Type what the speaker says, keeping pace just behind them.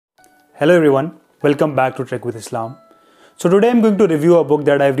Hello everyone, welcome back to Trek with Islam. So today I'm going to review a book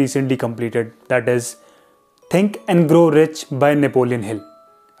that I've recently completed, that is Think and Grow Rich by Napoleon Hill.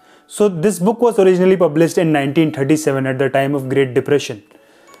 So this book was originally published in 1937 at the time of Great Depression.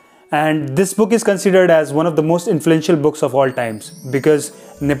 And this book is considered as one of the most influential books of all times because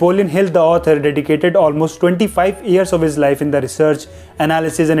Napoleon Hill, the author, dedicated almost 25 years of his life in the research,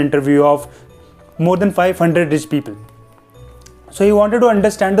 analysis and interview of more than 500 rich people. So he wanted to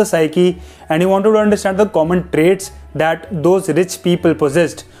understand the psyche and he wanted to understand the common traits that those rich people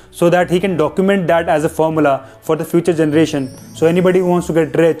possessed so that he can document that as a formula for the future generation. So anybody who wants to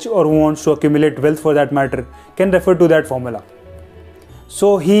get rich or who wants to accumulate wealth for that matter can refer to that formula.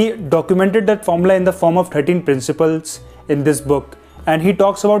 So he documented that formula in the form of 13 principles in this book, and he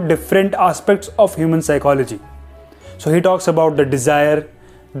talks about different aspects of human psychology. So he talks about the desire,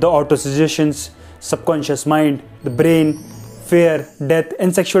 the autosuggestions, subconscious mind, the brain, fear, death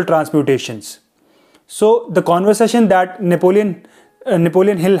and sexual transmutations. So the conversation that Napoleon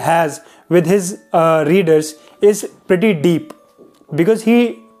Hill has with his readers is pretty deep because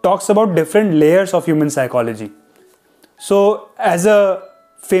he talks about different layers of human psychology. So as a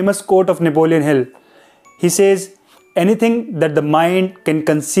famous quote of Napoleon Hill, he says, anything that the mind can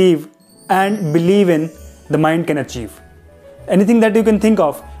conceive and believe in, the mind can achieve. Anything that you can think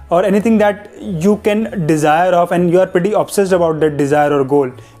of or anything that you can desire of and you are pretty obsessed about that desire or goal,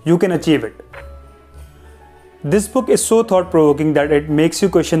 you can achieve it. This book is so thought-provoking that it makes you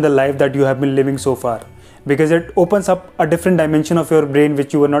question the life that you have been living so far because it opens up a different dimension of your brain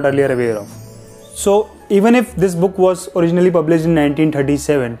which you were not earlier aware of. So even if this book was originally published in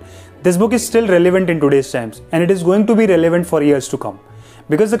 1937, this book is still relevant in today's times and it is going to be relevant for years to come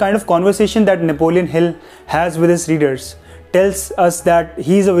because the kind of conversation that Napoleon Hill has with his readers tells us that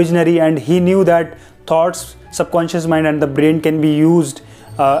he is a visionary and he knew that thoughts, subconscious mind and the brain can be used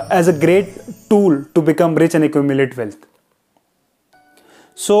as a great tool to become rich and accumulate wealth.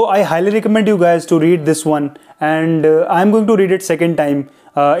 So I highly recommend you guys to read this one, and I'm going to read it second time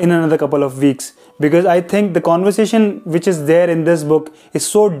in another couple of weeks because I think the conversation which is there in this book is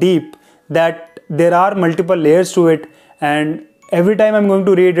so deep that there are multiple layers to it, and every time I'm going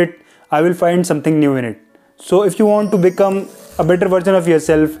to read it, I will find something new in it. So if you want to become a better version of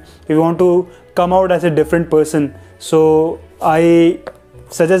yourself, if you want to come out as a different person, so I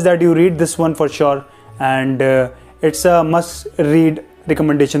suggest that you read this one for sure, and it's a must read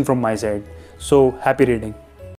recommendation from my side. So happy reading.